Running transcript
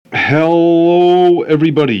Hello,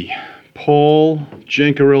 everybody. Paul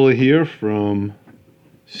Jancarella here from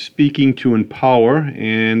Speaking to Empower,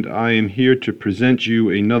 and I am here to present you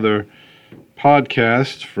another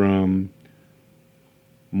podcast from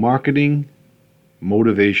Marketing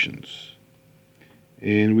Motivations.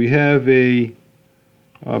 And we have a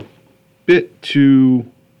bit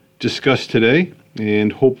to discuss today,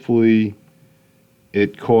 and hopefully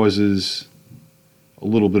it causes a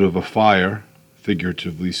little bit of a fire,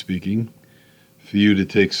 figuratively speaking, for you to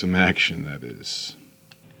take some action, that is.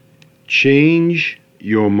 Change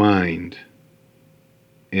your mind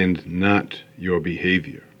and not your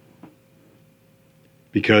behavior.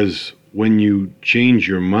 Because when you change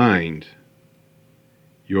your mind,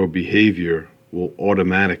 your behavior will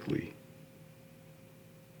automatically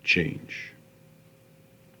change.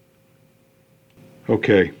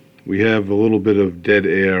 Okay, we have a little bit of dead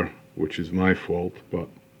air, which is my fault, but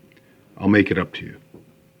I'll make it up to you.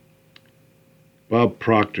 Bob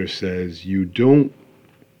Proctor says, you don't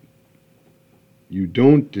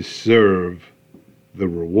deserve the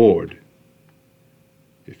reward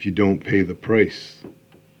if you don't pay the price.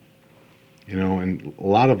 And a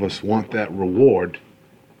lot of us want that reward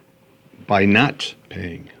by not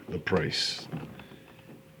paying the price.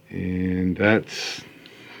 And that's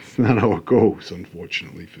not how it goes,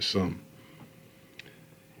 unfortunately, for some.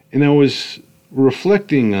 And I was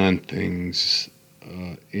reflecting on things,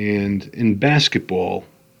 and in basketball,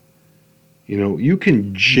 you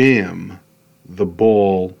can jam the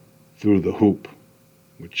ball through the hoop,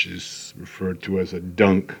 which is referred to as a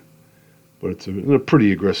dunk, but it's a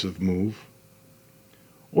pretty aggressive move.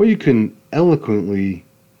 Or you can eloquently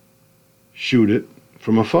shoot it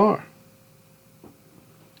from afar.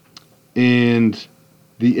 And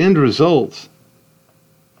the end result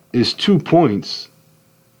is 2 points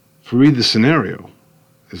for either scenario,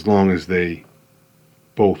 as long as they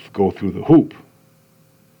both go through the hoop.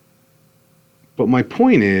 But my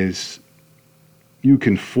point is, you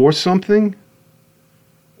can force something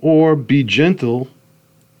or be gentle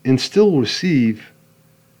and still receive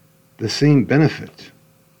the same benefit.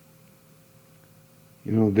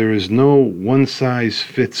 There is no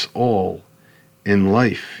one-size-fits-all in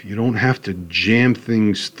life. You don't have to jam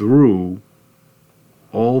things through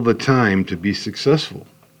all the time to be successful.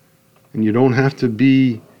 And you don't have to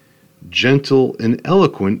be gentle and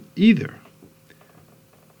eloquent either.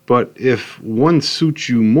 But if one suits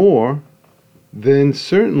you more, then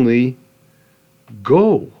certainly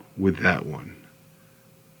go with that one.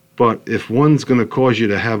 But if one's going to cause you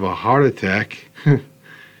to have a heart attack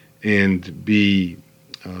and be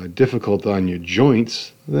difficult on your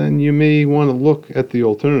joints, then you may want to look at the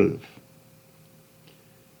alternative.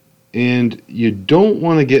 And you don't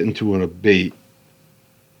want to get into a debate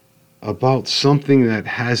about something that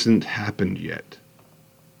hasn't happened yet.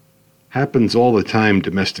 Happens all the time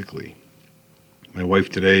domestically. My wife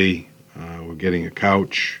today, we're getting a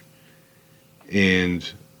couch,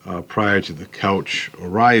 and prior to the couch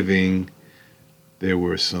arriving, there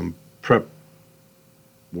were some prep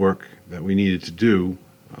work that we needed to do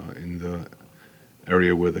in the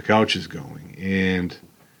area where the couch is going. And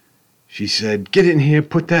she said, get in here,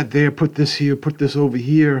 put that there, put this here, put this over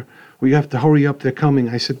here. We have to hurry up, they're coming.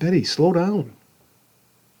 I said, Betty, slow down.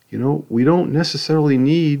 We don't necessarily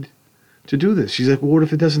need to do this. She's like, well, what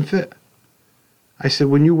if it doesn't fit? I said,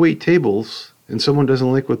 when you wait tables and someone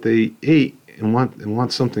doesn't like what they ate and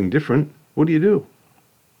want something different, what do?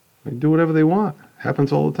 They do whatever they want.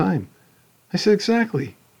 Happens all the time. I said,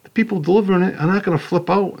 exactly. The people delivering it are not going to flip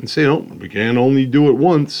out and say, oh, we can only do it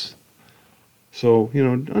once. So,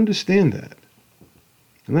 understand that.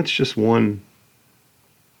 And that's just one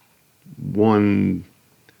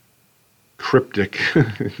cryptic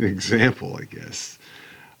example, I guess.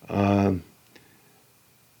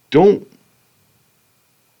 Don't,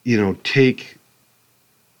 take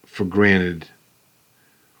for granted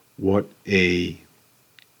what a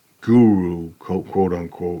guru, quote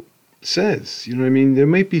unquote, says. There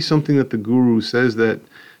might be something that the guru says that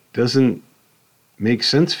doesn't make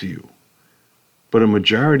sense for you, but a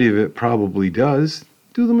majority of it probably does.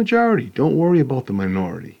 Do the majority. Don't worry about the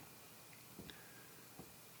minority.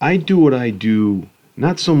 I do what I do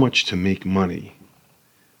not so much to make money,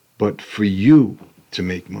 but for you to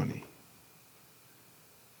make money.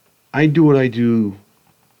 I do what I do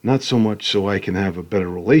not so much so I can have a better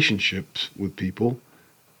relationships with people,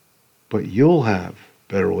 but you'll have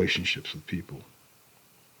better relationships with people.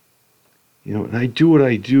 And I do what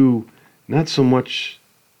I do not so much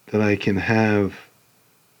that I can have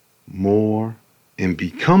more and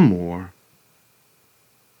become more,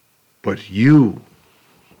 but you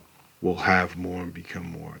will have more and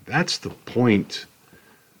become more. That's the point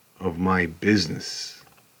of my business.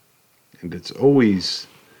 And it's always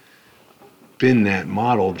been that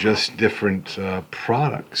model, just different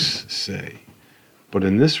products, say. But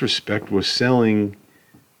in this respect, we're selling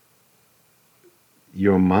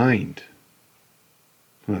your mind.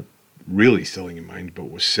 Not really selling your mind, but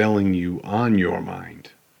we're selling you on your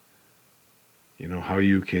mind. You know, how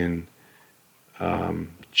you can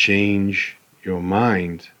change your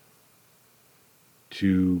mind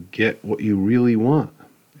to get what you really want.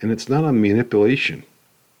 And it's not a manipulation.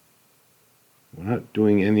 We're not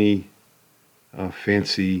doing any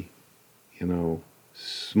fancy,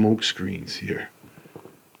 smoke screens here.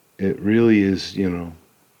 It really is,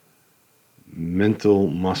 mental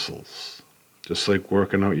muscles. Just like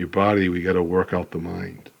working out your body, we got to work out the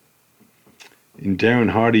mind. And Darren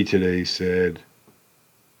Hardy today said,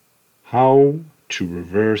 how to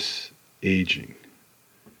reverse aging.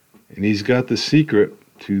 And he's got the secret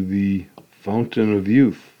to the fountain of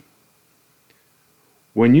youth.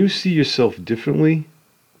 When you see yourself differently,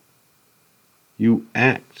 you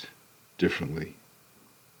act differently.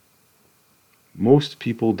 Most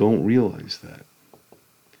people don't realize that.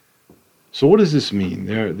 So what does this mean?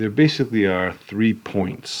 There basically are 3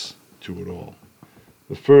 points to it all.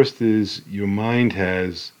 The first is your mind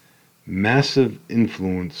has massive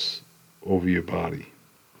influence over your body.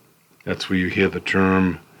 That's where you hear the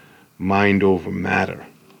term mind over matter.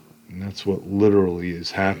 And that's what literally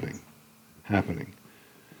is happening.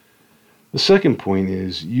 The second point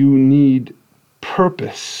is you need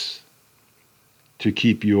purpose to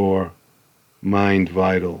keep your mind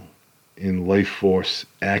vital and life force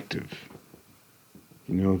active.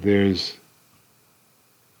 If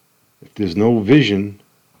there's no vision,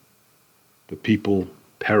 the people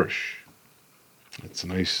perish. That's a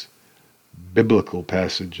nice biblical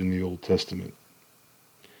passage in the Old Testament.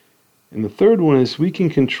 And the third one is we can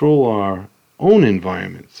control our own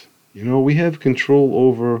environment. We have control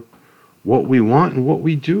over what we want and what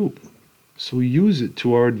we do. So use it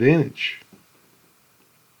to our advantage.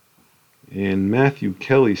 And Matthew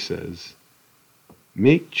Kelly says,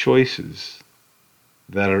 make choices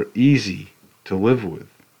that are easy to live with.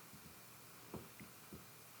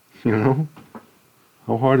 How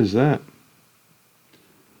hard is that?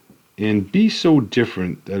 And be so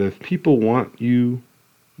different that if people want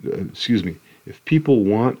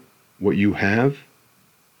what you have,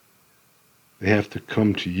 they have to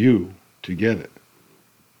come to you to get it.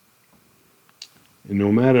 And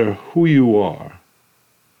no matter who you are,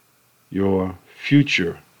 your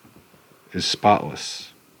future is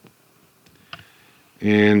spotless.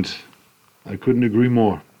 And I couldn't agree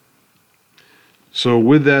more. So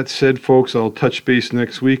with that said, folks, I'll touch base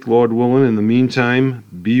next week, Lord willing. In the meantime,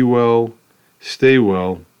 be well, stay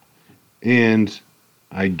well, and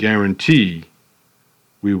I guarantee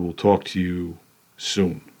we will talk to you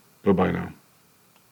soon. Bye-bye now.